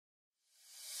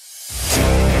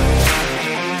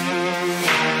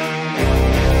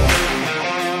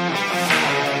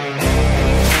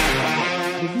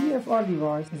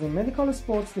device is a medical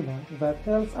sports device that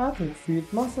helps athletes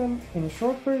build muscle in a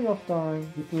short period of time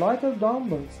with lighter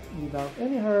dumbbells without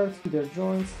any hurt to their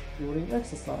joints during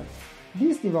exercise.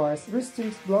 This device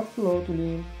restricts blood flow to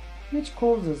limb, which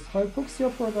causes hypoxia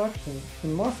production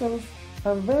in muscles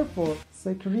and therefore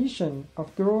secretion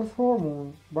of growth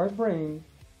hormone by brain.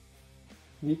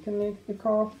 We connect the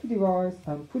cuff to the device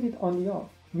and put it on the arm.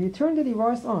 We turn the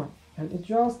device on and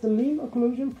adjust the limb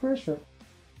occlusion pressure.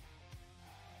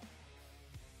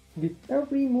 With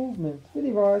every movement, the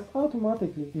device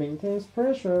automatically maintains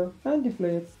pressure and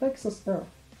deflates excess air.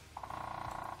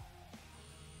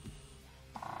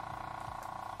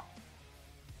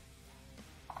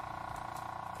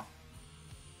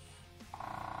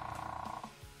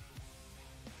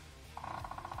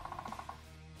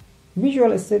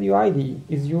 Visual Studio IDE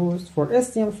is used for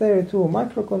STM32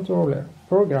 microcontroller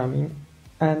programming,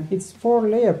 and its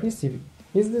 4-layer PCB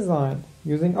is designed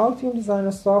using Altium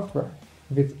Designer software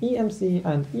with EMC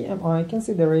and EMI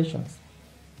considerations.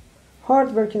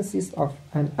 Hardware consists of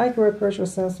an accurate pressure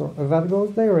sensor that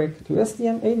goes direct to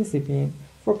STM32 pin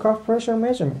for cuff pressure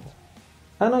measurement,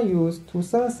 and I use 2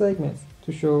 7 segments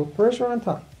to show pressure and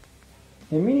time.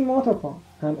 A mini motor pump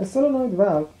and a solenoid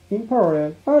valve in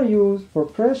parallel are used for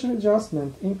pressure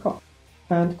adjustment in cuff,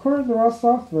 and CorelDRAW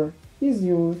software is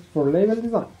used for label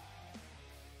design.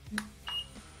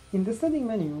 In the setting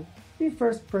menu, we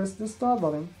first press the start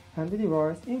button and the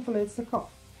device inflates the cuff.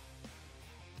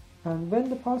 And when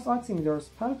the pulse oximeter's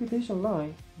palpitation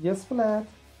line gets flat,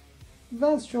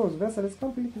 that shows vessel is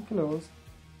completely closed,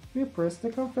 we press the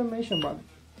confirmation button.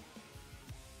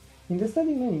 In the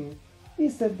setting menu, we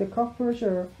set the cuff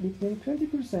pressure between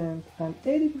 20% and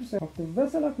 80% of the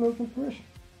vessel occlusion pressure.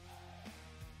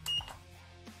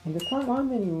 In the time on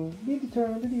menu, we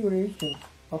determine the duration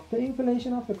of the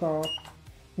inflation of the cuff.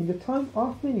 In the time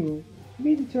off menu,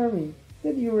 we determine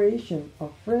the duration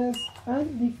of rest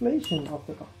and deflation of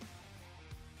the cuff.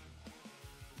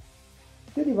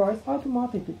 The device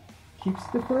automatically keeps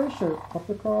the pressure of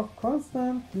the cuff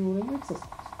constant during exercise.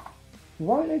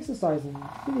 While exercising,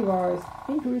 the device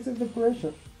increases the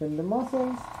pressure when the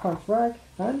muscles contract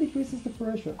and decreases the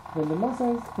pressure when the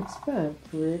muscles expand to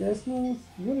create a smooth,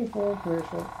 uniform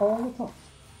pressure all the time.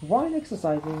 While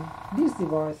exercising, this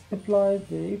device applies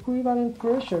the equivalent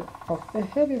pressure of a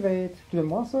heavy weight to the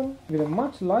muscle with a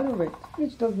much lighter weight,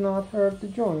 which does not hurt the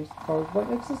joints caused by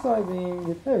exercising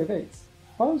with heavy weights.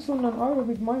 Also,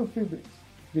 non-aerobic myofibrils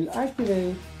will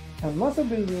activate and muscle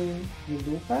building will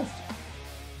do faster.